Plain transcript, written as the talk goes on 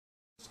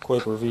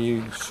Quick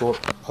review, short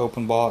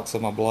open box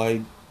of my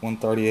Blade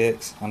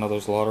 130X. I know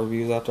there's a lot of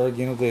reviews out there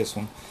again of this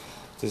one.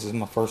 This is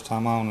my first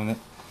time owning it.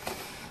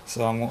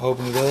 So I'm going to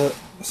open it up,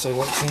 see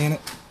what's in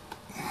it,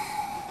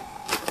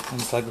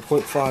 and take a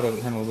quick flight of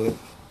it here in a little bit.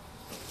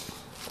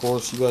 Of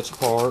course, you got your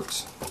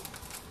parts.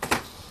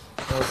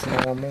 That's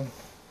normal.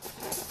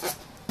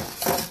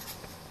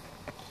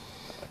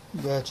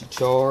 You got your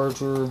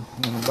charger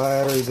and a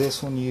battery.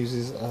 This one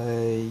uses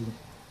a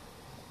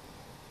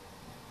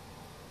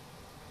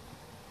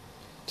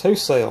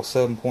 2-cell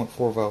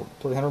 7.4 volt,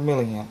 300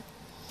 milliamp.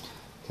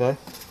 Okay.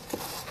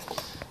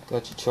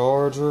 Got your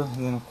charger,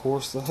 and then of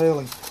course the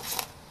Heli.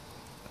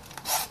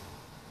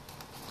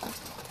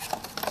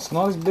 It's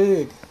not as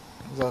big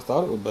as I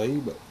thought it would be,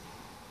 but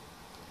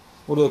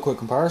we'll do a quick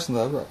comparison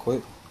though, right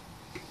quick.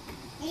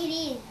 It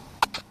is.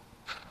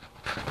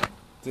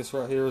 This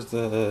right here is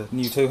the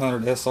new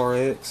 200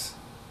 SRX,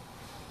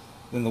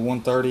 then the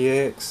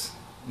 130X,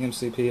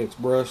 MCPX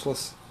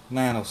brushless,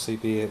 Nano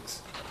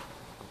CPX.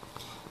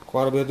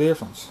 Quite a bit of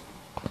difference.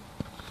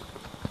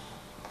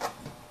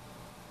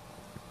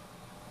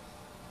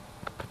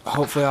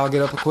 Hopefully I'll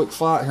get up a quick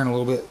flight here in a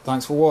little bit.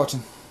 Thanks for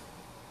watching.